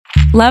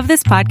Love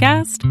this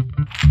podcast?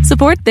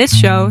 Support this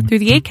show through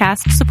the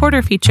Acast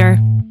supporter feature.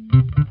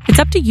 It's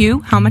up to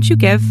you how much you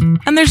give,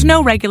 and there's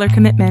no regular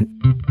commitment.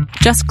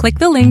 Just click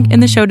the link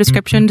in the show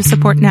description to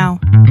support now.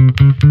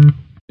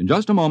 In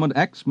just a moment,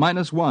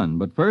 X-1.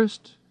 But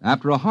first,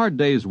 after a hard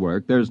day's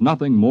work, there's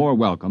nothing more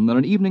welcome than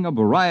an evening of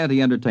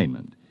variety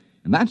entertainment.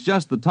 And that's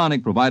just the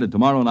tonic provided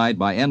tomorrow night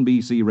by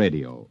NBC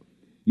Radio.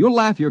 You'll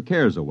laugh your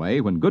cares away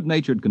when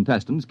good-natured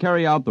contestants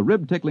carry out the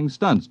rib-tickling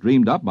stunts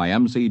dreamed up by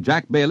MC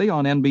Jack Bailey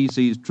on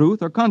NBC's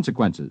Truth or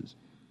Consequences.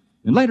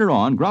 And later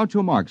on,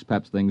 Groucho Marx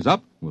peps things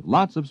up with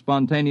lots of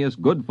spontaneous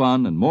good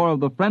fun and more of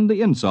the friendly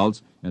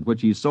insults at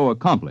which he's so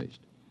accomplished.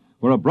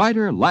 For a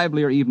brighter,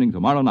 livelier evening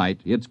tomorrow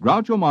night, it's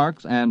Groucho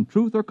Marx and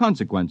Truth or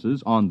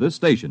Consequences on this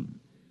station.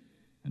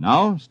 And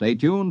now, stay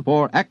tuned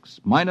for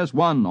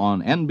X-1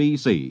 on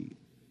NBC.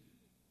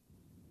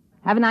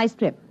 Have a nice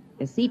trip.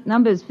 Your seat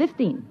number is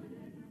 15.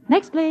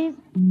 Next, please.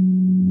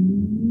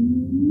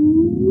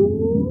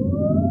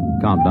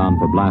 Countdown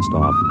for blast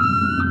off.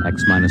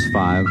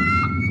 X-5,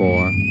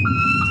 4,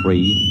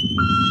 3,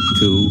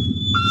 2,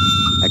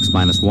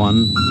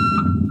 X-1,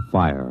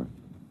 fire.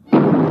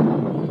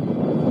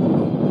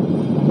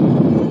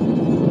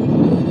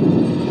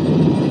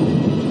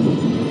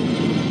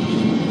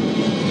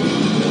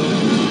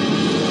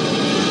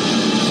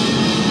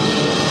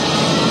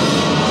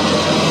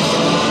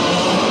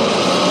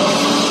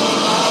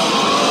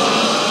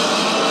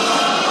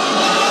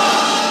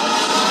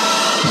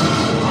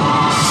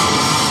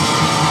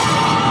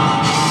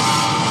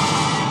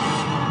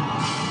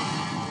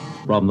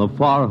 From the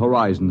far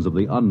horizons of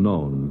the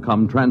unknown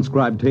come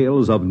transcribed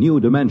tales of new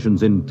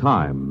dimensions in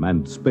time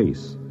and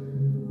space.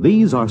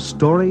 These are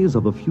stories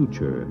of the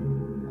future,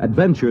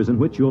 adventures in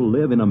which you'll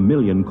live in a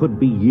million, could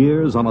be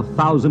years, on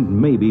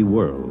 1,000 maybe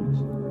worlds.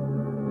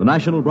 The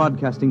National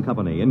Broadcasting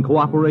Company, in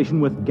cooperation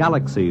with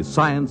Galaxy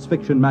Science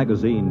Fiction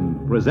Magazine,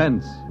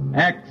 presents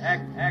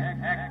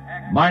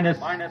X-1.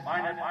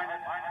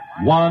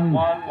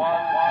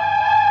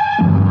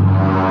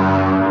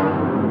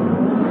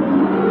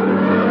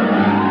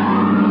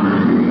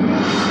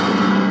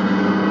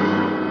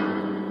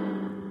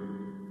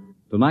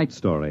 Tonight's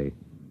story,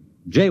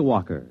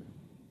 Jaywalker,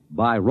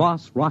 by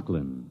Ross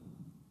Rocklin.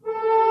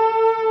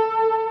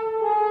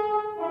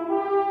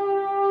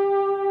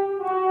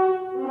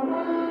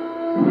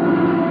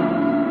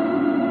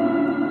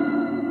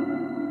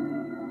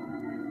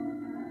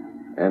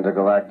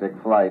 Intergalactic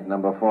flight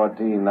number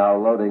 14 now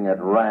loading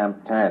at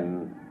ramp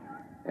 10.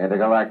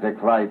 Intergalactic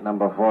flight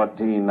number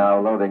 14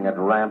 now loading at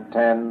ramp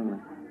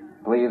 10.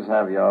 Please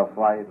have your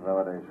flight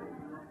validation.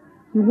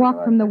 You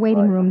walk from the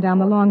waiting room down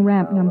the long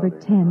ramp number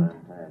 10.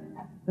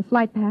 The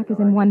flight pack is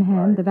in one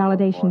hand, the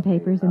validation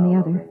papers in the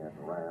other.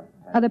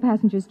 Other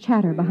passengers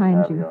chatter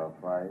behind you.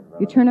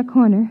 You turn a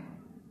corner,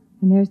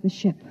 and there's the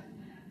ship.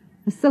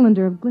 A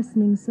cylinder of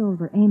glistening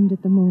silver aimed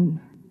at the moon.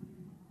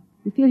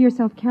 You feel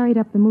yourself carried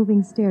up the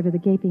moving stair to the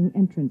gaping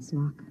entrance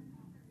lock.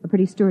 A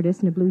pretty stewardess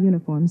in a blue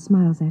uniform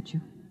smiles at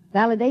you.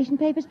 Validation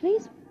papers,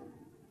 please.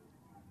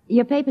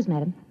 Your papers,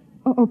 madam.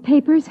 Oh,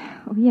 papers?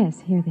 Oh,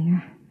 yes, here they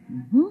are.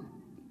 Mm-hmm.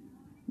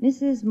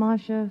 Mrs.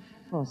 Marcia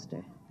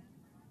Foster.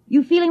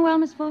 You feeling well,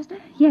 Miss Foster?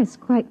 Yes,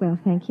 quite well,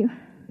 thank you.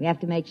 We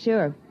have to make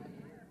sure.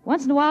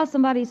 Once in a while,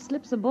 somebody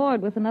slips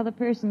aboard with another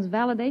person's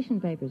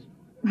validation papers.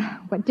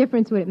 What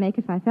difference would it make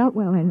if I felt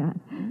well or not?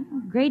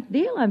 A great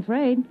deal, I'm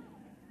afraid.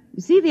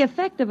 You see, the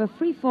effect of a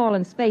free fall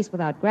in space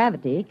without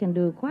gravity can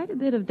do quite a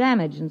bit of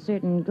damage in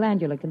certain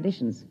glandular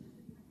conditions.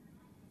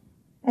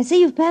 I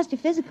see you've passed your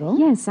physical.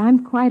 Yes,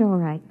 I'm quite all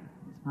right.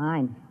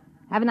 Fine.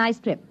 Have a nice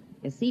trip.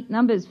 Your seat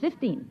number is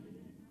 15.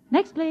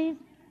 Next, please.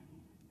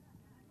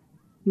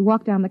 You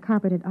walk down the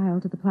carpeted aisle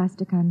to the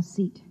plastic-on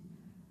seat.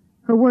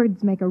 Her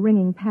words make a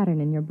ringing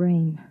pattern in your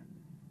brain.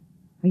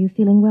 Are you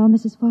feeling well,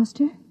 Mrs.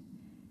 Foster?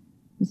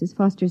 Mrs.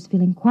 Foster's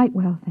feeling quite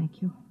well,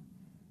 thank you.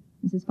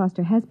 Mrs.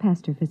 Foster has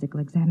passed her physical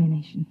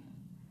examination.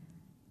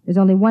 There's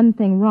only one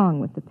thing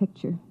wrong with the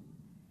picture.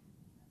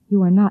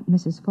 You are not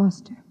Mrs.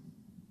 Foster.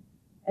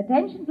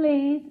 Attention,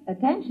 please.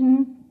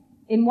 Attention.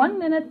 In 1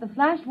 minute, the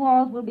flash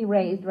walls will be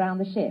raised around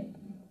the ship.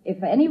 If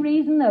for any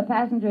reason a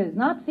passenger is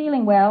not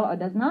feeling well or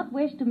does not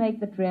wish to make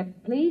the trip,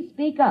 please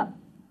speak up.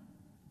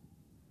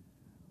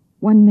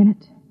 1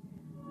 minute.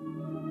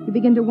 You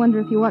begin to wonder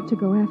if you ought to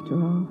go after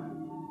all.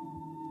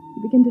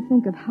 You begin to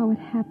think of how it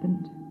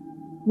happened.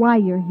 Why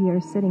you're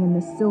here sitting in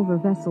this silver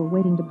vessel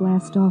waiting to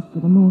blast off for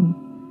the moon.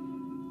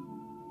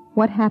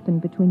 What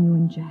happened between you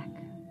and Jack?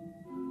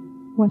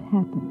 What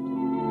happened?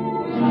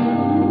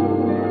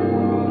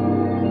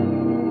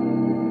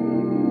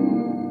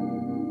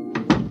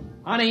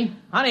 Honey,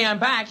 I'm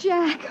back.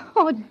 Jack,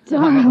 oh,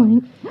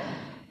 darling.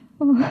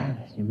 Oh,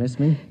 You miss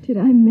me? did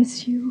I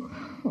miss you?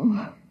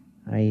 Oh,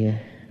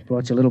 I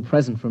brought you a little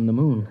present from the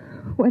moon.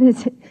 what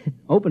is it?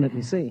 Open it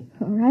and see.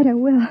 All right, I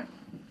will.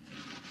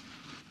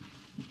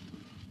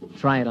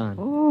 Try it on.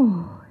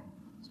 Oh,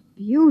 it's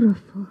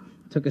beautiful.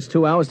 Took us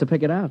 2 hours to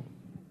pick it out.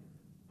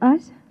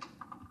 Us?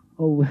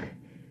 Oh,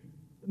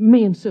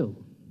 me and Sue.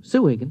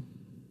 Sue Egan.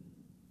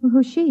 Well,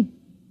 who's she?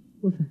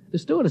 Well, the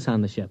stewardess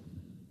on the ship.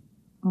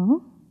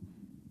 Oh?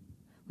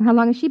 Well, how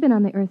long has she been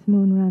on the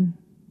Earth-Moon run?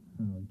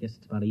 Oh, I guess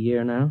it's about a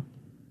year now.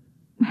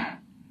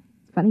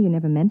 It's funny you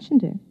never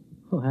mentioned her.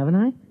 Oh, haven't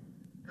I?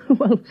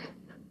 Well,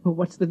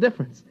 what's the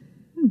difference?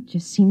 It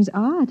just seems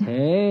odd.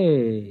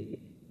 Hey.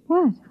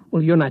 What?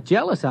 Well, you're not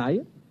jealous, are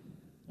you?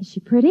 Is she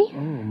pretty? Oh,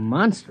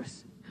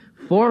 monstrous.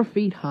 4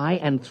 feet high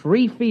and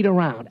 3 feet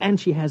around. And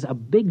she has a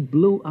big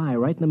blue eye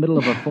right in the middle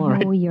of her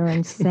forehead. Oh, you're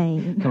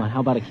insane. Come on, how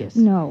about a kiss?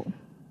 No.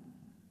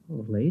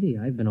 Oh, lady,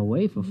 I've been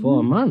away for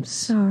 4 months.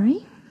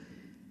 Sorry.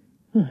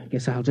 I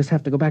guess I'll just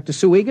have to go back to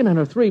Sue Egan and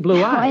her 3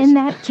 blue eyes. Oh, in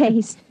that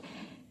case...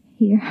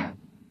 Here.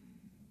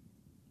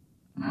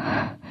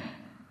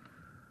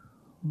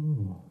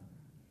 Oh.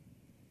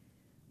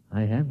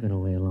 I have been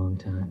away a long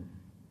time.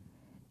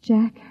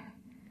 Jack,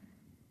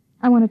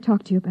 I want to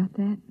talk to you about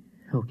that.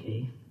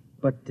 Okay.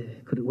 But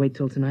could it wait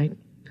till tonight?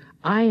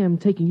 I am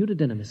taking you to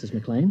dinner, Mrs.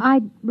 McLean.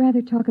 I'd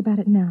rather talk about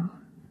it now.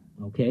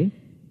 Okay.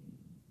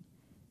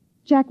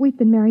 Jack, we've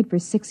been married for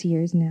 6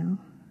 years now.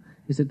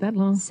 Is it that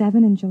long?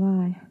 7 in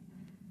July.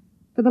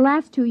 For the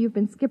last 2, you've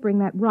been skippering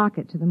that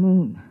rocket to the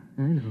moon.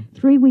 I know.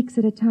 3 weeks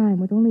at a time,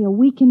 with only a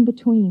week in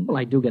between. Well,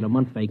 I do get a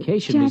month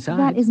vacation Jack, besides.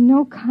 that is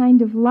no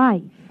kind of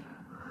life.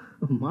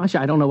 Oh,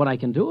 Marcia, I don't know what I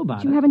can do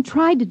about You it. haven't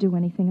tried to do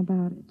anything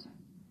about it.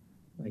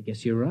 I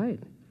guess you're right.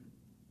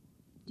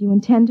 Do you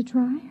intend to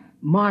try?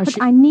 Marcia...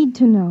 But I need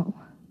to know.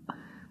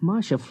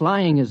 Marcia,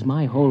 flying is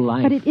my whole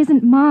life. But it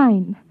isn't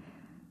mine.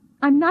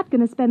 I'm not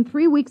going to spend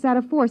 3 weeks out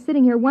of 4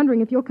 sitting here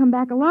wondering if you'll come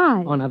back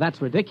alive. Oh, now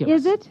that's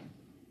ridiculous. Is it?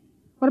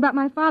 What about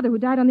my father who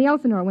died on the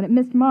Elsinore when it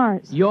missed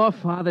Mars? Your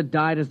father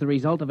died as the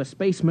result of a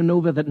space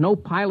maneuver that no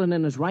pilot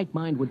in his right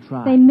mind would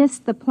try. They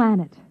missed the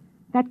planet.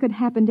 That could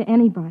happen to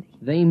anybody.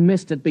 They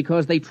missed it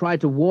because they tried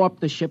to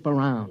warp the ship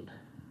around.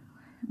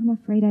 I'm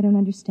afraid I don't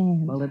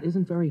understand. Well, it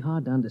isn't very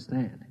hard to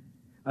understand.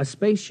 A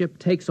spaceship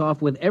takes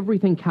off with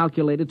everything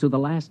calculated to the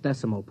last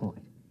decimal point.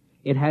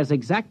 It has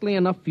exactly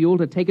enough fuel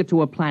to take it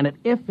to a planet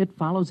if it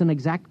follows an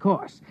exact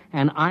course,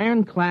 an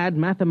ironclad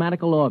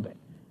mathematical orbit.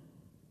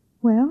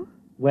 Well?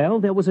 Well,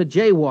 there was a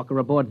Jaywalker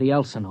aboard the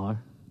Elsinore.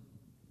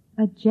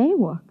 A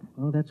jaywalker?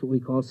 Well, that's what we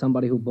call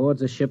somebody who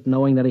boards a ship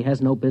knowing that he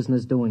has no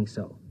business doing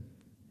so.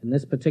 In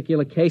this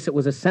particular case, it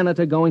was a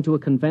senator going to a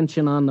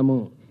convention on the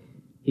moon.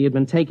 He had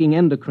been taking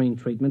endocrine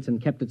treatments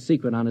and kept it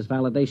secret on his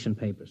validation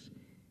papers.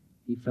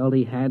 He felt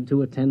he had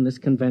to attend this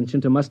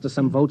convention to muster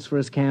some votes for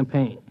his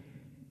campaign.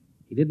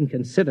 He didn't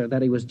consider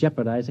that he was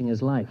jeopardizing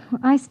his life.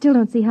 Well, I still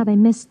don't see how they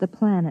missed the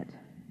planet.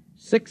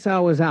 6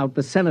 hours out,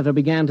 the senator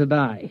began to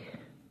die.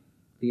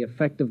 The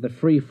effect of the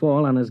free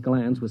fall on his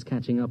glands was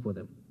catching up with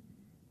him.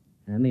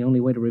 And the only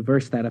way to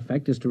reverse that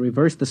effect is to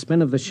reverse the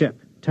spin of the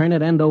ship, turn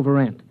it end over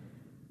end.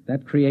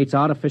 That creates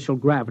artificial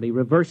gravity,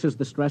 reverses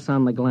the stress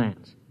on the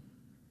glands.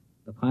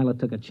 The pilot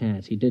took a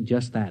chance. He did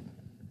just that.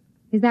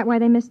 Is that why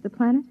they missed the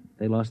planet?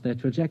 They lost their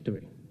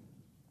trajectory.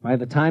 By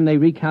the time they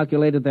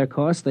recalculated their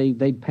course,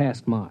 they'd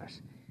passed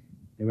Mars.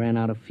 They ran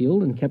out of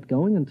fuel and kept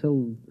going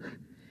until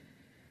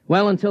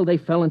they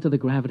fell into the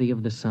gravity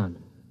of the sun.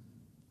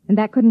 And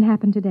that couldn't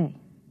happen today?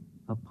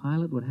 A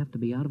pilot would have to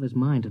be out of his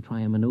mind to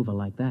try a maneuver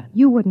like that.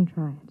 You wouldn't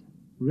try it?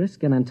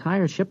 Risk an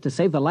entire ship to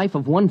save the life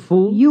of one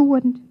fool? You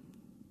wouldn't?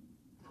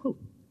 Well,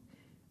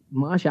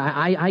 Marcia,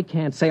 I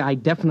can't say I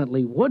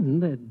definitely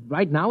wouldn't.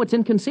 Right now, it's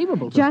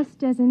inconceivable to me.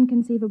 Just as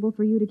inconceivable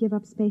for you to give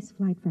up space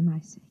flight for my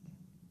sake.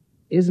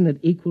 Isn't it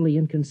equally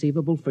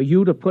inconceivable for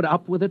you to put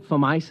up with it for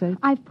my sake?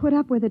 I've put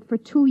up with it for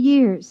 2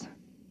 years.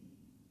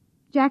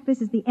 Jack,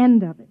 this is the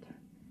end of it.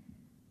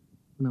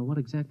 Now, what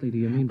exactly do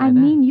you mean by that? I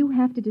mean you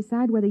have to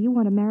decide whether you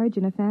want a marriage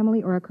and a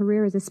family or a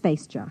career as a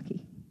space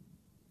jockey.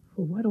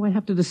 Well, why do I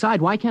have to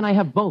decide? Why can't I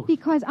have both?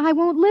 Because I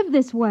won't live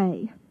this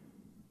way.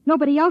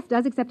 Nobody else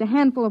does except a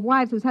handful of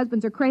wives whose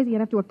husbands are crazy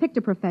enough to have picked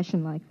a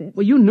profession like this.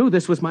 Well, you knew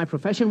this was my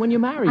profession when you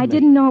married me. I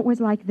didn't know it was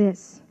like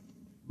this.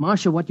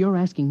 Marcia, what you're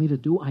asking me to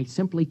do, I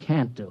simply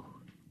can't do.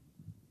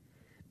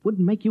 It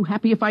wouldn't make you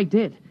happy if I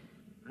did.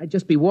 I'd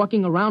just be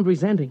walking around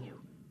resenting you.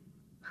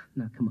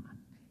 Now, come on.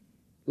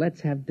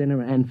 Let's have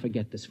dinner and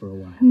forget this for a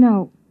while.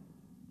 No.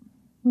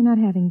 We're not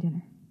having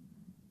dinner.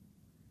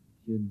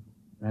 You'd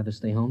rather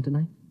stay home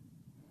tonight?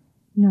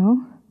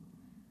 No.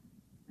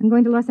 I'm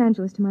going to Los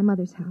Angeles to my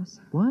mother's house.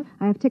 What?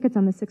 I have tickets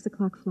on the 6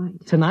 o'clock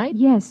flight. Tonight?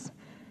 Yes.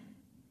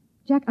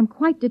 Jack, I'm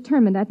quite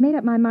determined. I've made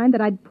up my mind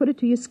that I'd put it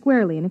to you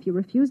squarely, and if you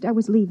refused, I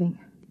was leaving.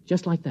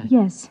 Just like that?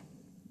 Yes.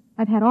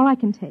 I've had all I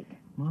can take.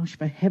 Marsh,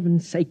 for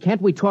heaven's sake,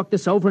 can't we talk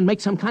this over and make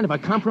some kind of a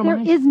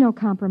compromise? There is no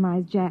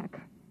compromise,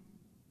 Jack.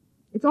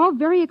 It's all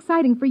very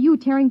exciting for you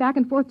tearing back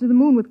and forth to the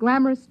moon with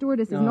glamorous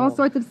stewardesses and all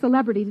sorts of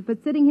celebrities,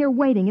 but sitting here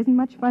waiting isn't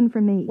much fun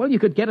for me. Well, you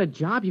could get a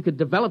job, you could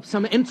develop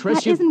some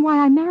interest. That isn't why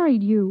I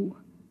married you.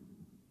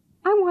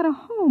 I want a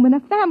home and a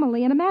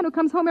family and a man who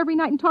comes home every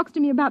night and talks to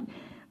me about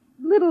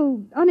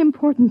little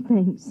unimportant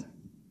things.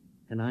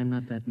 And I'm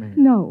not that man.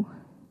 No.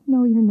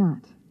 No, you're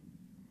not.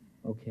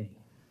 Okay.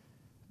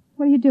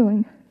 What are you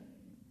doing?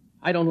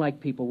 I don't like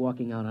people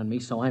walking out on me,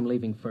 so I'm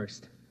leaving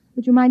first.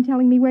 Would you mind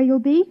telling me where you'll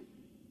be?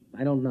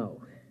 I don't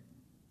know.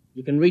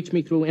 You can reach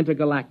me through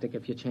Intergalactic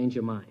if you change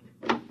your mind.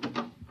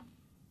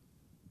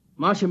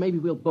 Marcia, maybe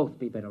we'll both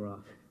be better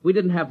off. We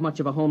didn't have much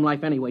of a home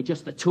life anyway,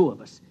 just the two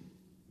of us.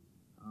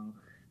 Oh,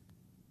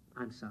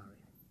 I'm sorry.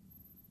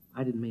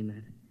 I didn't mean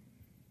that.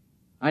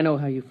 I know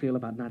how you feel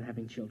about not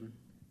having children.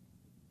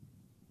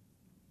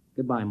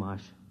 Goodbye,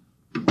 Marsh.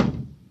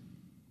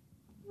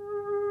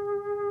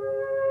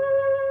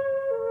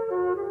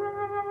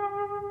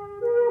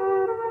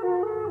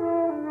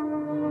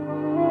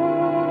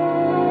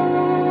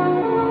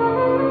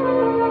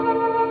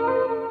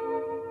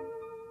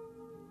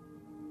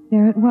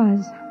 There it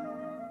was.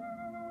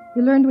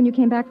 You learned when you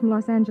came back from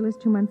Los Angeles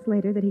 2 months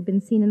later that he'd been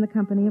seen in the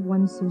company of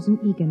one Susan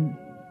Egan,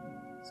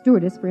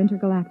 stewardess for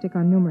Intergalactic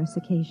on numerous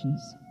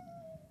occasions.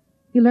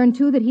 You learned,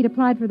 too, that he'd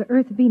applied for the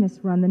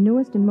Earth-Venus run, the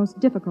newest and most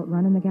difficult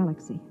run in the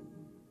galaxy.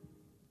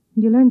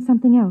 And you learned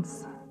something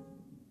else,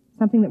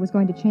 something that was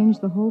going to change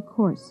the whole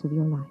course of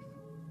your life.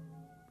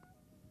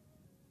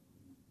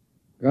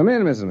 Come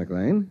in, Mrs.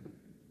 McLean.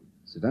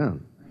 Sit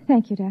down.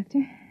 Thank you,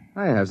 Doctor.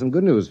 I have some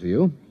good news for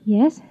you.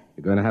 Yes?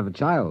 You're going to have a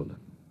child.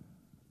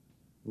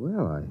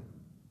 Well,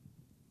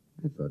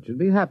 I thought you'd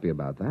be happy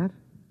about that.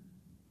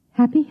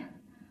 Happy?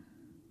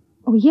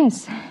 Oh,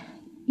 yes.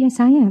 Yes,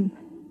 I am.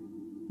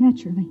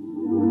 Naturally.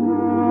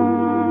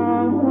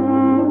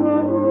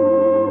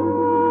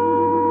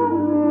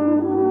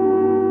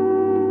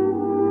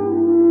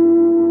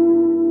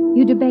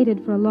 You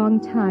debated for a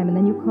long time, and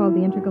then you called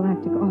the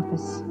Intergalactic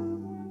office.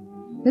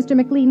 Mr.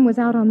 McLean was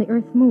out on the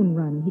Earth-Moon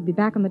run. He'd be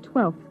back on the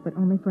 12th, but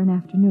only for an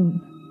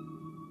afternoon.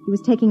 He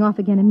was taking off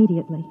again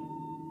immediately.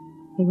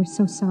 They were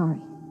so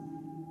sorry.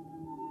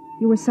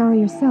 You were sorry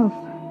yourself.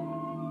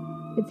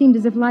 It seemed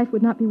as if life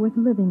would not be worth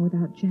living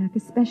without Jack,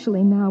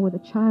 especially now with a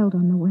child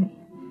on the way.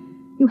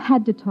 You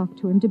had to talk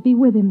to him, to be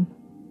with him.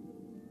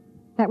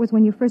 That was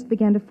when you first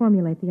began to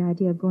formulate the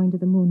idea of going to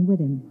the moon with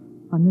him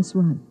on this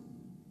run.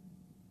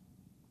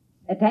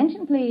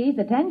 Attention, please.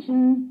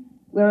 Attention.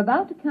 We're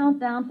about to count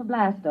down for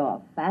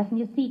blast-off. Fasten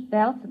your seat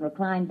belts and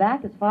recline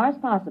back as far as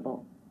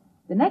possible.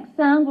 The next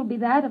sound will be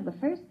that of the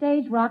first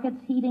stage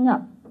rockets heating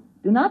up.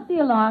 Do not be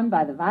alarmed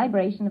by the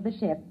vibration of the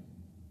ship.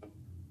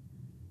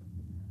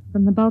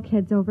 From the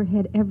bulkheads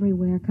overhead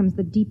everywhere comes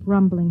the deep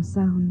rumbling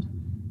sound.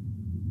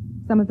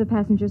 Some of the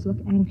passengers look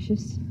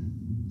anxious,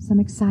 some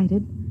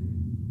excited.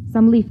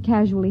 Some leaf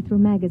casually through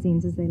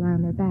magazines as they lie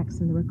on their backs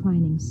in the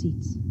reclining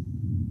seats.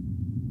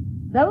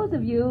 Those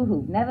of you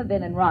who've never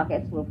been in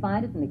rockets will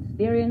find it an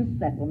experience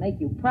that will make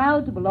you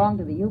proud to belong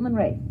to the human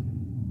race.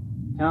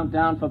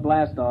 Countdown for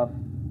blast-off.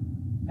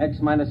 X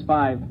minus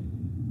 5,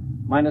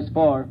 minus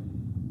 4,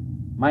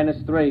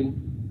 minus 3,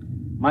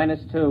 minus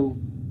 2,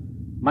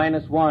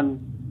 minus 1,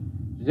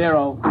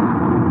 0.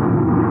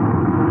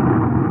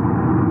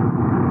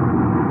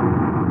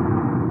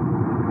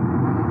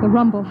 The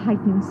rumble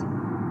heightens.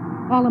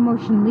 All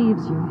emotion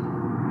leaves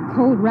you.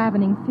 Cold,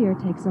 ravening fear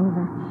takes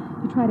over.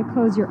 You try to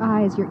close your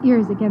eyes, your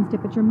ears against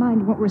it, but your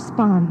mind won't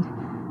respond.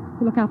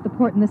 You look out the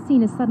port, and the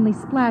scene is suddenly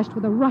splashed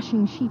with a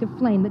rushing sheet of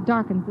flame that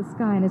darkens the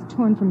sky and is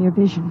torn from your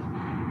vision.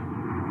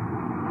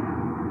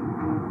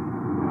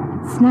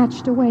 It's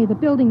snatched away. The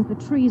buildings, the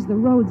trees, the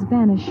roads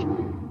vanish.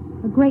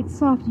 A great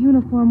soft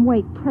uniform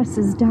weight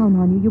presses down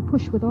on you. You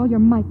push with all your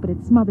might, but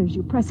it smothers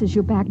you, presses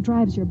you back,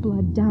 drives your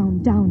blood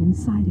down, down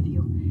inside of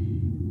you.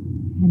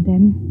 And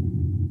then,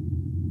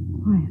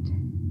 quiet.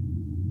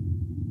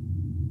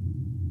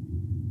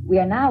 We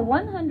are now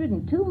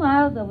 102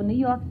 miles over New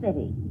York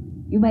City.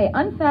 You may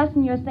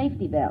unfasten your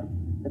safety belt.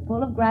 The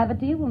pull of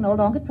gravity will no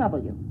longer trouble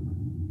you.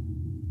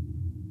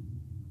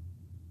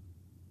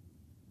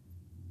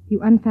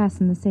 You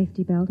unfasten the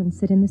safety belt and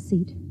sit in the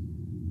seat,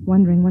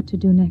 wondering what to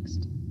do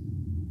next.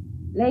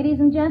 Ladies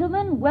and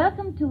gentlemen,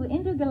 welcome to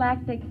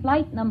Intergalactic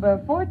Flight number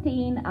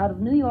 14 out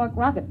of New York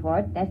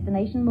Rocketport,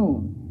 destination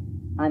Moon.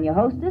 I'm your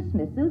hostess,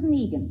 Miss Susan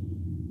Egan.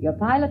 Your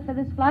pilot for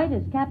this flight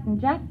is Captain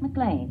Jack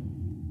McLean.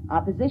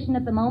 Our position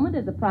at the moment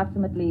is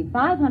approximately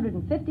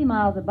 550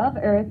 miles above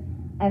Earth,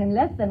 and in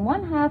less than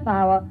 1/2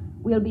 hour,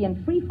 we'll be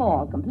in free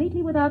fall,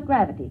 completely without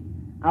gravity.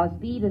 Our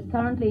speed is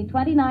currently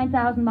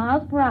 29,000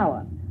 miles per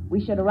hour. We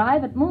should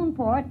arrive at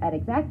Moonport at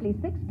exactly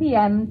 6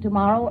 p.m.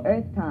 tomorrow,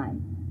 Earth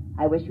time.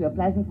 I wish you a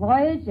pleasant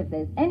voyage. If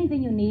there's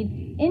anything you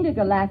need,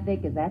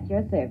 Intergalactic is at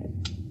your service.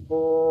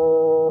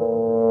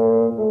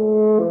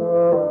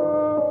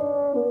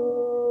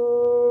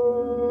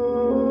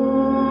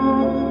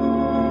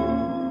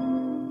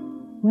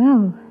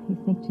 Well, you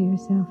think to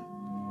yourself,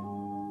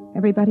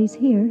 everybody's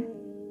here.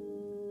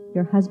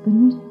 Your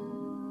husband,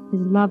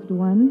 his loved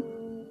one,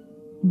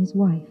 and his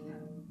wife.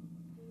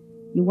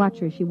 You watch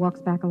her as she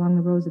walks back along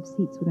the rows of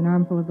seats with an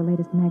armful of the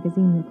latest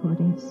magazine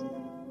reportings.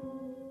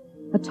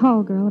 A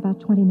tall girl, about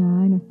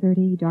 29 or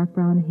 30, dark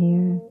brown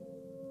hair,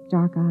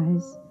 dark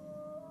eyes,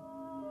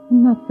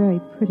 and not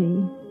very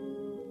pretty.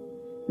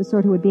 The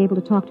sort who would be able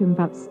to talk to him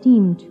about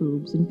steam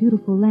tubes and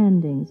beautiful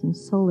landings and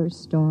solar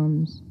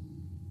storms.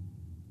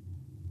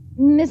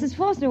 Mrs.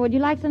 Foster, would you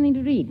like something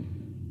to read?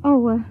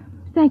 Oh,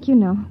 thank you,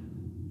 no.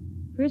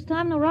 First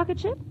time no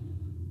rocket ship?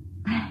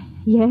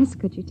 Yes,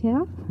 could you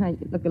tell? You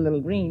look a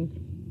little green.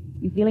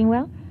 You feeling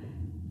well?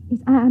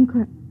 Yes, I'm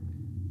quite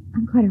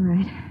all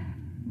right.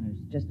 There's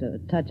Just a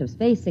touch of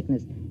space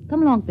sickness.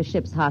 Come along to the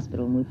ship's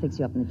hospital and we'll fix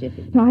you up in a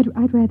jiffy. No,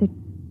 I'd rather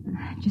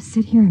just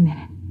sit here a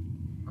minute.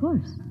 Of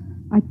course.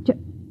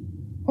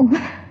 Oh.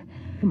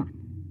 Come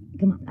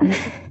on.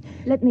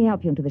 Let me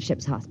help you into the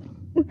ship's hospital.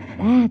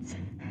 That's it.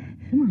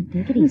 Come on,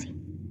 take it easy.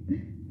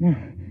 Now,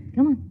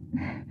 come on.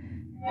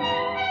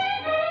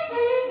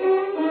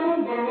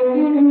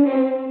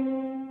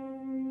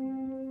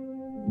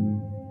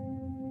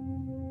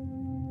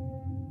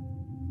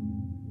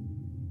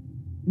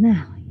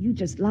 Now, you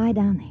just lie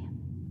down there.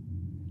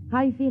 How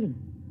are you feeling?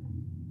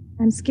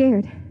 I'm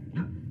scared.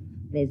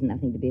 There's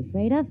nothing to be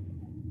afraid of.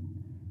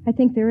 I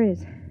think there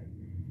is.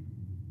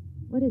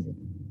 What is it?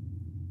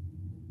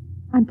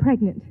 I'm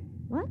pregnant.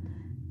 What?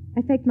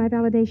 I faked my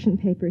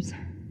validation papers.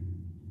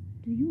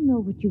 Do you know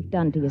what you've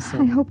done to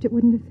yourself? I hoped it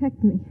wouldn't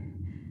affect me.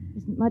 There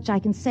isn't much I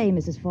can say,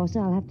 Mrs. Foster.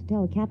 I'll have to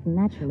tell the captain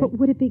naturally. But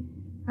would it be...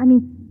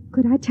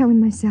 could I tell him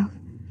myself?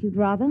 If you'd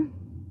rather,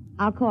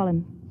 I'll call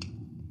him.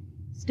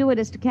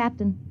 Stewardess to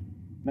captain.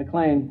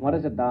 McLean, what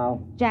is it,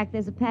 doll? Jack,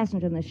 there's a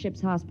passenger in the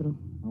ship's hospital.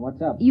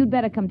 What's up? You'd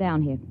better come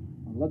down here.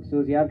 Well, look,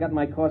 Susie, I've got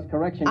my course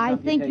correction I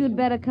think you'd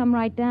better come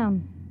right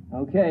down.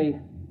 Okay.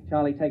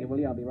 Charlie, take it, will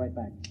you? I'll be right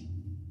back.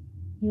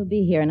 He'll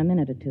be here in a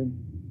minute or two.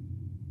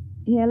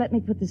 Here, let me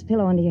put this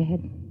pillow under your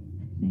head.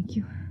 Thank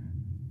you.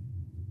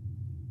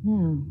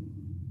 Now,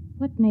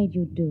 what made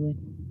you do it?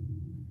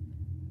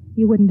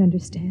 You wouldn't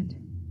understand.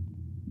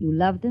 You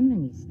loved him,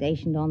 and he's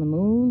stationed on the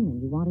moon,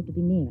 and you wanted to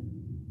be near him.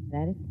 Is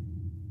that it?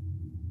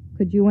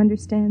 Could you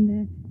understand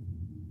that?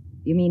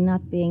 You mean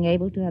not being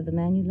able to have the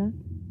man you love?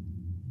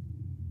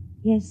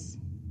 Yes.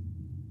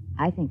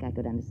 I think I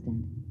could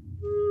understand.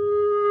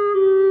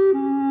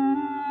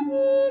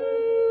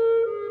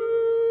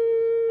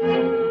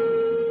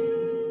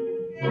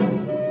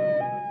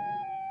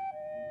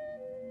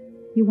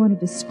 You wanted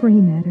to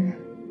scream at her,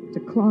 to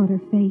claw at her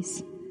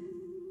face.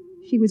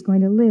 She was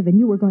going to live, and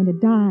you were going to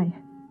die.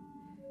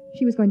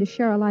 She was going to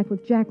share a life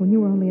with Jack when you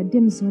were only a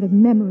dim sort of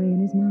memory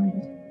in his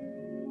mind.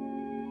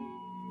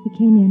 He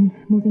came in,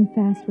 moving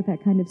fast with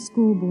that kind of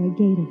schoolboy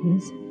gait of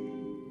his.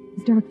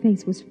 His dark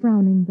face was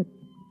frowning, but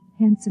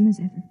handsome as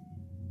ever.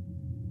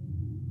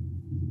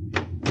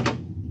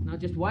 Now,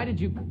 just why did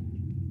you...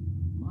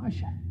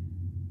 Marcia,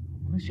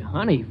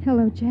 honey.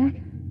 Hello, Jack.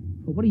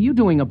 Well, what are you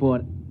doing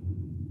aboard?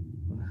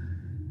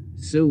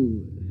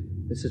 Sue,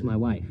 this is my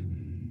wife.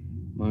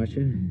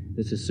 Marcia,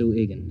 this is Sue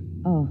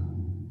Egan. Oh,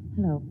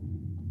 hello.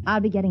 I'll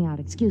be getting out.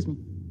 Excuse me.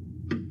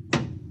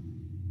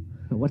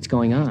 What's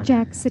going on?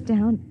 Jack, sit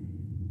down.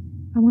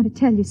 I want to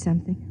tell you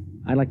something.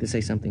 I'd like to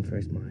say something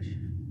first, Marsh.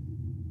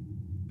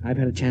 I've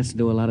had a chance to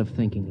do a lot of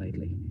thinking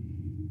lately.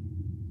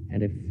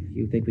 And if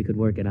you think we could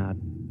work it out,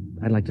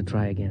 I'd like to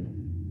try again.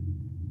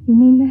 You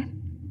mean that?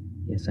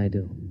 Yes, I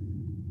do.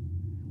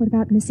 What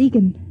about Miss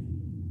Egan?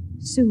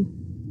 Sue?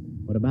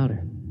 What about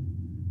her?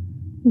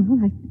 Well,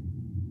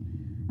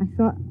 I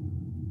thought...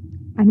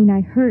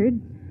 I heard...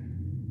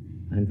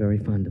 I'm very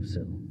fond of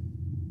Sue.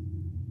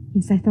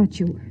 Yes, I thought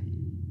you were.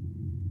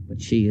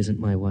 But she isn't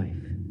my wife.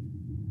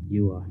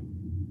 You are.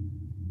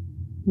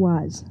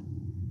 Was.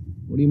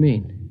 What do you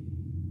mean?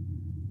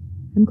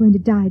 I'm going to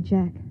die,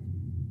 Jack.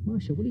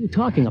 Marcia, what are you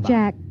talking about?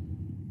 Jack,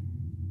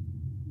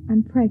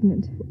 I'm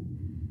pregnant.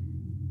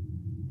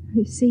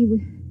 You see,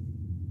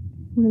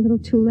 we're a little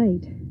too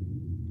late.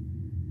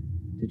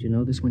 Did you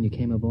know this when you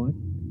came aboard?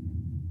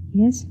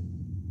 Yes.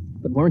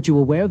 But weren't you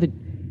aware that...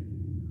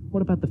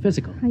 What about the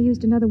physical? I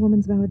used another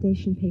woman's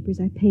validation papers.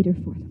 I paid her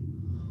for them.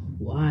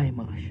 Why,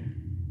 Marcia?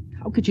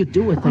 How could you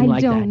do a thing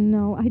like that? I don't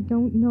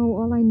know.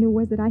 All I knew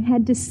was that I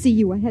had to see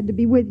you. I had to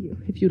be with you.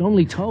 If you'd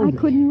only told me. I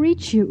couldn't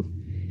reach you.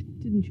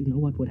 Didn't you know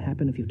what would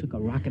happen if you took a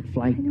rocket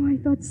flight? I know. I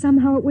thought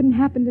somehow it wouldn't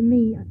happen to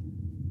me.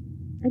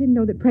 I didn't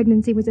know that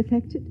pregnancy was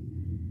affected.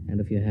 And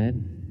if you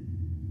had?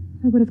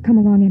 I would have come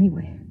along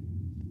anyway.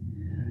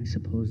 I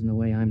suppose in a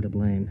way I'm to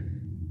blame.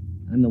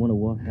 I'm the one who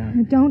walked out.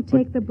 Now, don't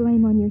take the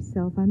blame on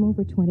yourself. I'm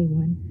over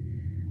 21.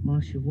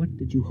 Marcia, what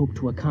did you hope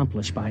to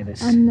accomplish by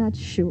this? I'm not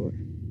sure.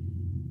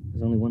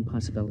 There's only one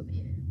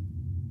possibility.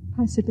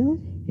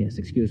 Possibility? Yes,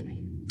 excuse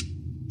me.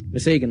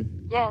 Miss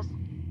Egan. Yes?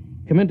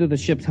 Come into the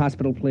ship's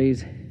hospital,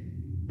 please.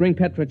 Bring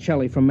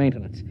Petrocelli from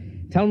maintenance.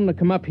 Tell him to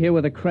come up here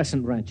with a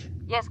crescent wrench.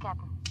 Yes,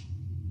 Captain.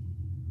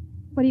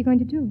 What are you going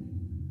to do?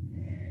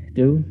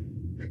 Do?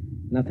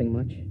 Nothing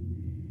much.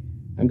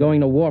 I'm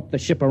going to warp the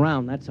ship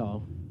around, that's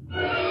all.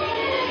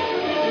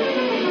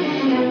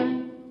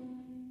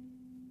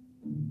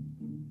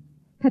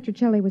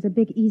 Petrocelli was a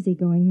big,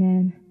 easygoing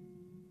man.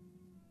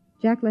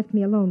 Jack left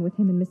me alone with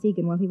him and Miss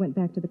Egan while he went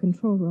back to the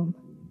control room.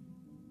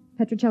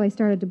 Petrocelli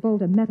started to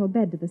bolt a metal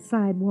bed to the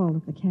side wall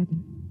of the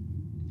cabin.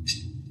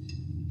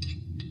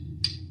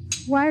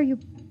 Why are you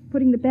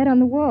putting the bed on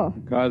the wall?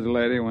 Because,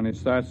 lady, when he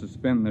starts to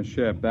spin the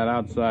ship, that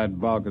outside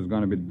bulk is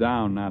going to be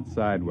down, not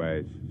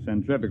sideways.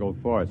 Centrifugal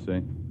force,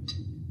 see?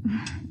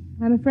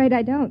 I'm afraid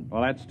I don't.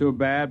 Well, that's too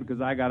bad,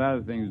 because I got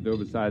other things to do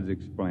besides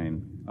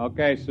explain.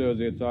 Okay,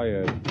 Susie, it's all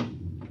yours.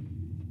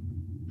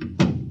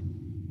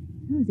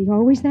 Oh, is he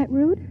always that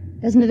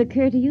rude? Doesn't it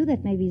occur to you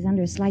that maybe he's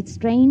under a slight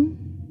strain?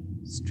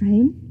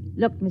 Strain?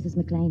 Look, Mrs.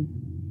 McLean,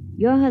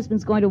 your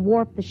husband's going to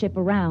warp the ship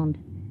around.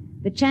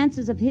 The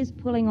chances of his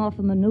pulling off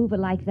a maneuver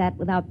like that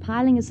without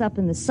piling us up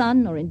in the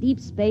sun or in deep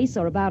space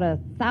are about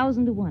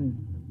 1,000 to 1.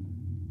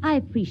 I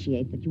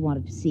appreciate that you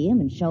wanted to see him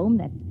and show him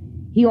that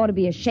he ought to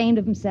be ashamed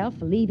of himself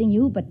for leaving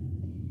you, but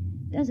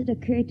does it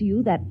occur to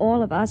you that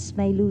all of us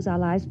may lose our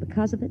lives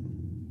because of it?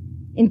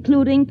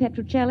 Including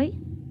Petruccelli?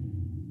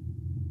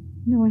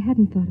 No, I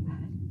hadn't thought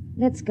about it.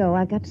 Let's go.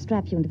 I've got to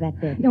strap you into that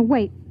bed. No,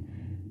 wait.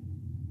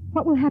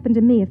 What will happen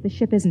to me if the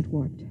ship isn't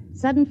warped?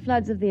 Sudden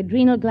floods of the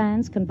adrenal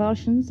glands,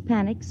 convulsions,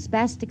 panics,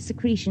 spastic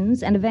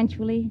secretions, and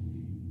eventually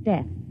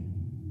death.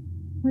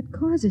 What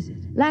causes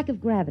it? Lack of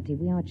gravity.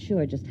 We aren't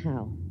sure just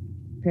how.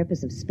 The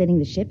purpose of spinning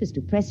the ship is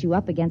to press you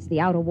up against the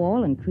outer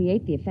wall and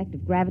create the effect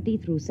of gravity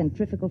through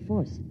centrifugal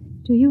force.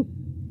 Do you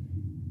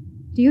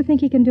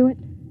think he can do it?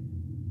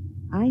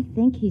 I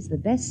think he's the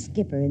best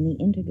skipper in the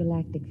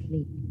intergalactic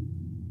fleet.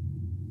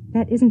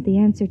 That isn't the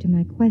answer to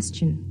my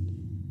question.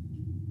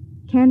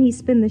 Can he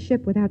spin the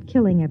ship without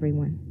killing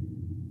everyone?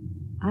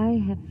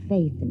 I have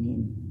faith in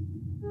him.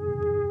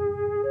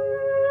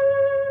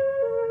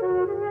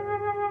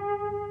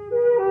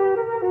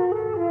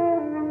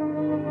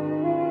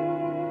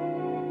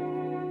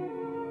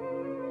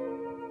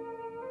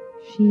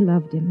 She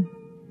loved him.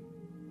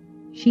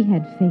 She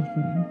had faith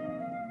in him.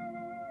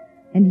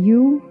 And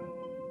you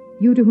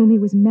to whom he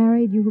was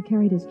married, you who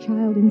carried his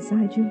child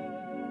inside you,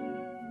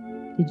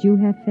 did you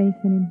have faith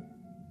in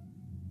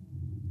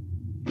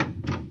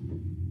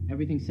him?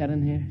 Everything set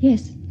in here?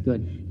 Yes.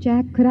 Good.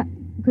 Jack,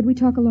 could we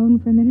talk alone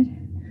for a minute?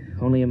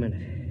 Only a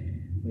minute.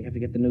 We have to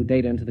get the new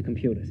data into the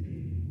computers.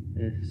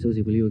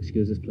 Susie, will you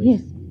excuse us,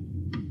 please? Yes.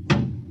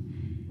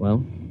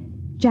 Well?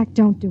 Jack,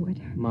 don't do it.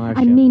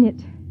 Marcia. I mean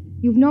it.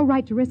 You've no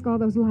right to risk all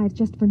those lives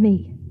just for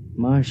me.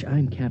 Marsh,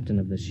 I'm captain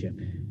of this ship.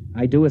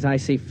 I do as I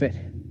see fit,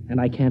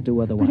 and I can't do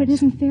otherwise. But it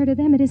isn't fair to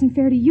them. It isn't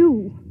fair to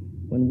you.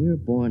 When we're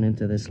born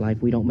into this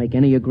life, we don't make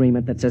any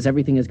agreement that says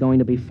everything is going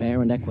to be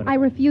fair and equitable. I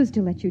refuse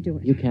to let you do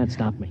it. You can't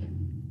stop me.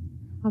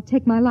 I'll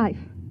take my life.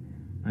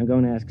 I'm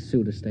going to ask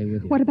Sue to stay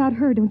with you. What about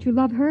her? Don't you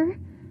love her?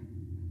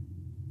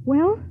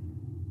 Well?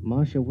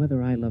 Marcia,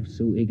 whether I love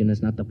Sue Egan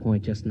is not the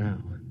point just now.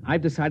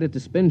 I've decided to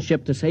spin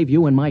ship to save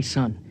you and my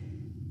son.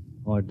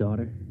 Or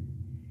daughter.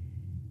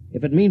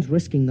 If it means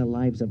risking the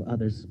lives of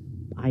others,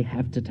 I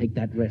have to take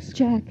that risk.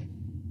 Jack.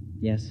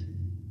 Yes?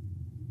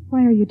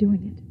 Why are you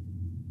doing it?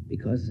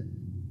 Because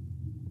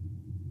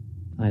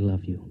I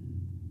love you.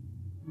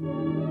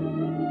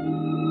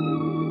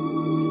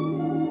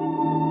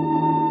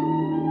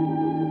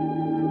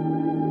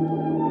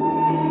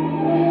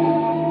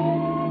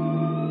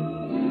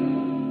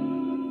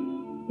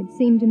 It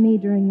seemed to me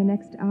during the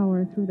next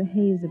hour through the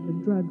haze of the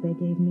drug they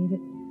gave me that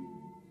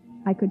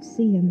I could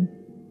see him.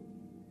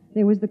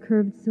 There was the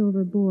curved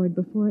silver board.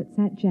 Before it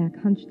sat Jack,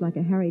 hunched like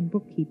a harried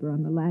bookkeeper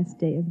on the last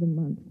day of the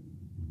month.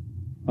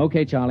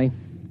 Okay, Charlie.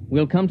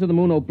 We'll come to the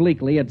moon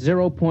obliquely at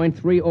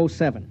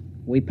 0.307.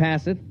 We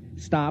pass it,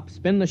 stop,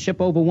 spin the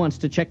ship over once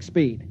to check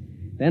speed.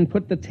 Then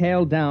put the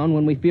tail down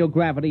when we feel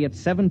gravity at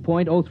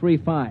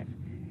 7.035.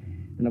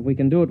 And if we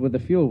can do it with the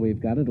fuel we've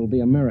got, it'll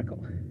be a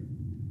miracle.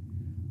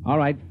 All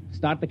right,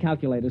 start the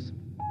calculators.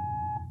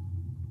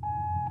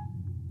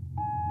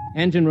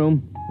 Engine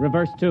room,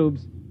 reverse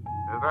tubes.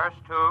 Reverse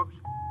tubes.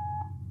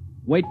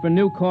 Wait for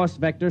new course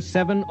vector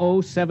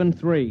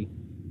 7073.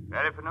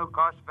 Ready for new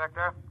course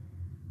vector.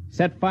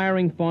 Set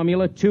firing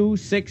formula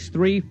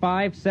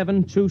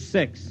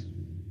 2635726.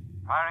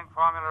 Firing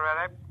formula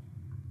ready.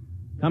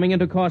 Coming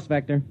into course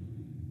vector.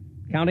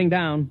 Counting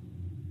down.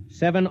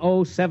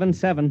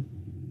 7077.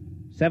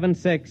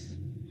 76.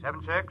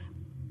 76.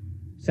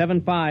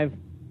 75.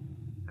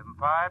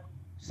 75.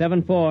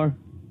 74.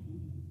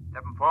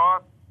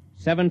 74.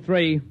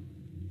 73.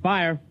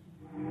 Fire.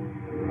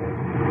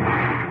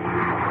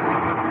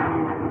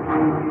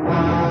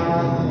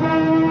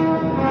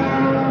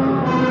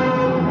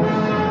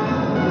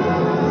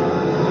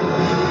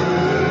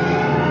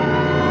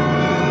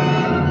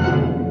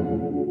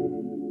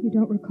 You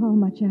don't recall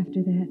much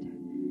after that.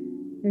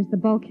 There's the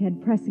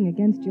bulkhead pressing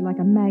against you like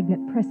a magnet,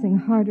 pressing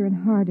harder and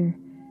harder.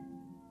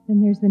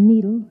 Then there's the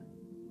needle,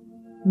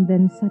 and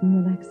then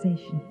sudden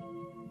relaxation.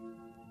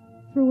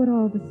 Through it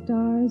all, the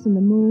stars and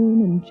the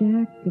moon and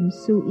Jack and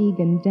Sue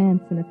Egan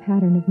dance in a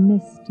pattern of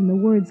mist, and the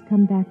words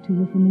come back to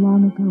you from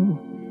long ago.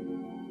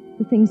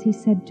 The things he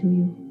said to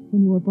you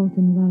when you were both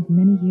in love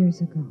many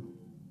years ago.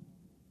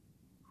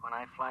 When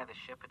I fly the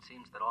ship, it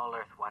seems that all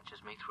Earth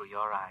watches me through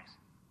your eyes.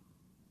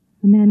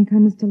 A man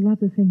comes to love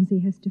the things he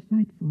has to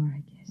fight for,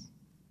 I guess.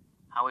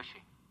 How is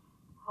she?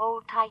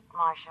 Hold tight,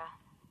 Marcia.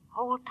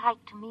 Hold tight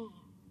to me.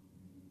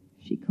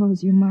 She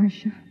calls you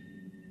Marcia.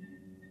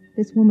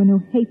 This woman who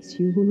hates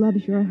you, who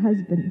loves your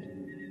husband.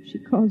 She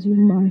calls you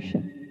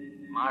Marcia.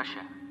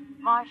 Marcia.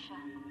 Marcia.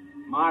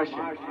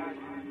 Marcia.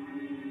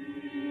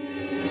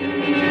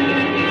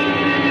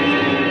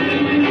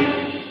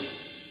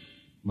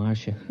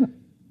 Marcia.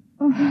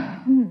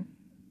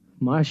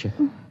 Marcia.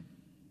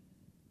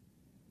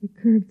 The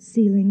curved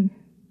ceiling,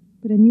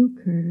 but a new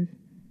curve.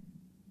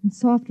 And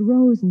soft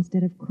rose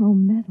instead of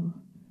chrome metal.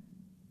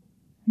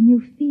 A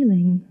new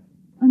feeling,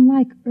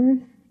 unlike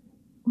Earth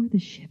or the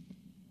ship.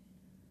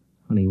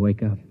 Honey,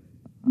 wake up.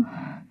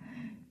 Oh.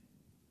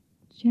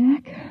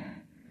 Jack?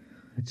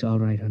 It's all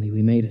right, honey.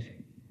 We made it.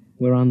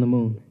 We're on the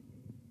moon.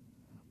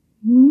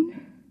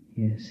 Moon?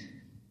 Yes.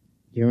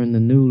 You're in the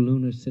new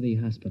Lunar City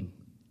Hospital.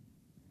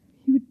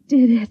 You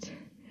did it.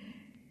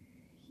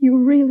 You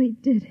really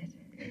did it.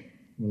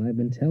 Well, I've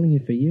been telling you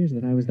for years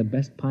that I was the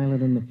best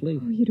pilot in the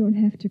fleet. Oh, you don't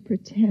have to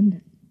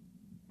pretend.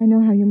 I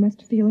know how you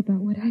must feel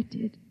about what I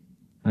did.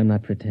 I'm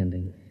not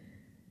pretending.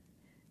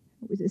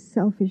 I was a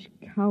selfish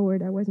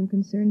coward. I wasn't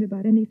concerned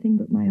about anything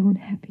but my own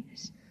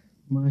happiness.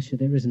 Marcia,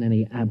 there isn't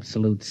any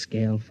absolute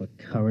scale for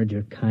courage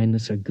or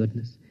kindness or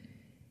goodness.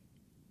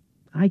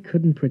 I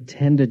couldn't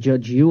pretend to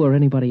judge you or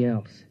anybody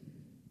else.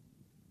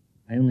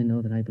 I only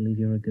know that I believe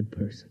you're a good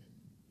person.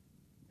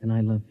 And I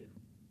love you.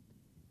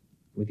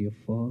 With your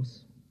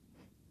faults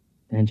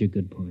and your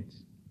good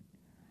points.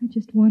 I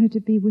just wanted to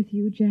be with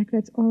you, Jack.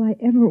 That's all I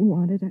ever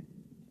wanted.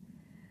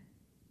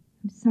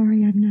 I'm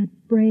sorry I'm not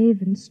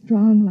brave and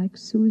strong like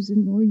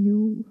Susan or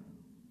you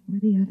or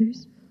the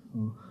others.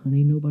 Oh,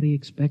 honey, nobody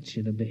expects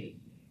you to be.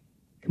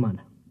 Come on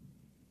now.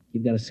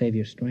 You've got to save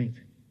your strength.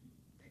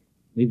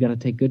 We've got to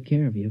take good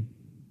care of you.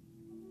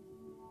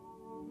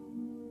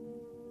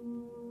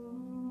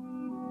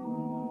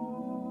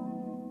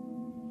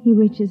 He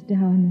reaches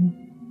down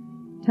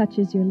and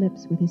touches your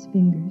lips with his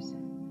fingers.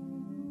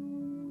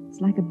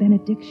 It's like a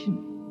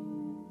benediction.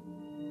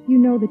 You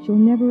know that you'll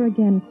never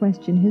again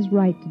question his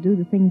right to do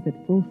the things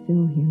that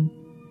fulfill him.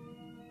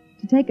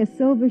 To take a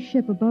silver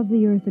ship above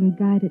the earth and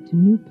guide it to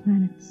new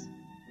planets.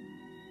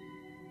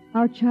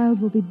 Our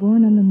child will be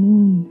born on the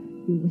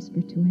moon, you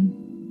whisper to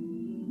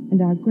him,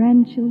 and our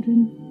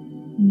grandchildren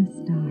in the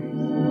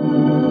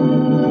stars.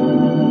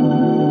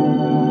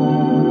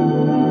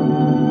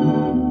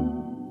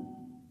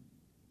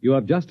 You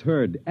have just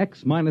heard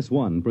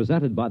X-1,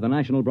 presented by the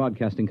National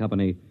Broadcasting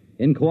Company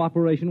in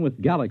cooperation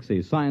with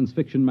Galaxy Science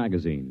Fiction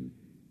Magazine,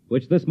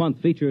 which this month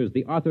features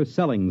the Arthur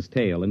Sellings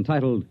tale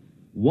entitled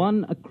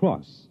One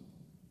Across,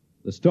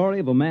 the story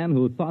of a man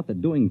who thought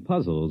that doing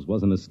puzzles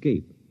was an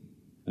escape,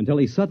 until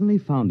he suddenly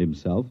found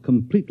himself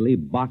completely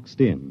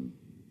boxed in.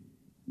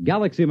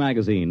 Galaxy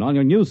Magazine on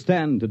your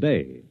newsstand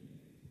today.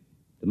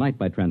 Tonight,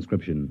 by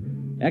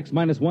transcription,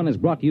 X-1 has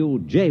brought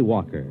you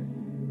Jaywalker,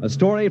 a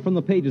story from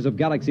the pages of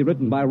Galaxy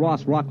written by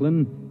Ross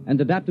Rocklin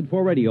and adapted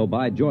for radio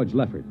by George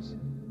Lefferts.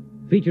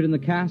 Featured in the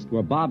cast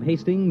were Bob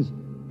Hastings,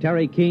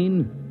 Terry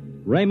Keane,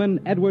 Raymond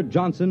Edward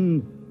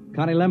Johnson,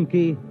 Connie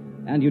Lemke,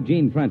 and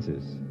Eugene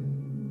Francis.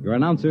 Your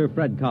announcer,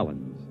 Fred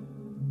Collins.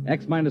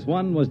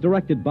 X-1 was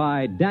directed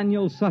by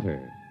Daniel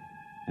Sutter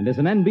and is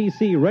an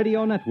NBC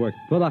Radio Network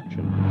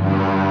production.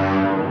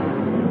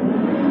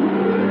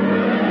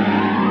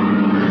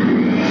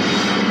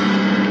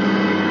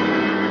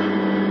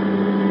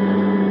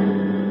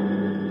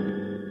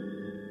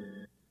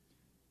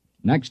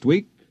 Next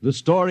week, the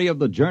story of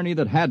the journey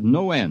that had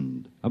no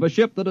end, of a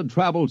ship that had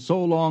traveled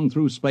so long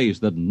through space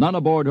that none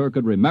aboard her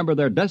could remember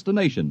their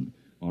destination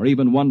or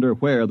even wonder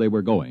where they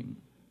were going.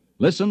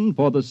 Listen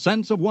for The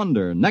Sense of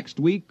Wonder next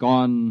week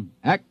on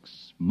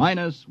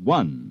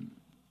X-1.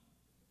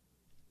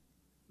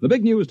 The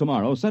big news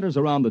tomorrow centers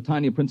around the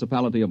tiny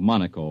principality of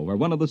Monaco, where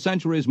one of the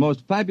century's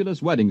most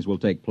fabulous weddings will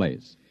take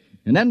place.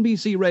 And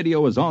NBC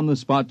Radio is on the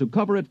spot to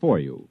cover it for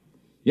you.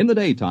 In the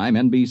daytime,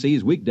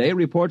 NBC's Weekday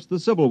reports the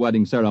civil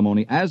wedding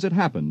ceremony as it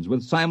happens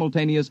with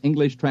simultaneous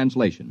English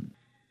translation.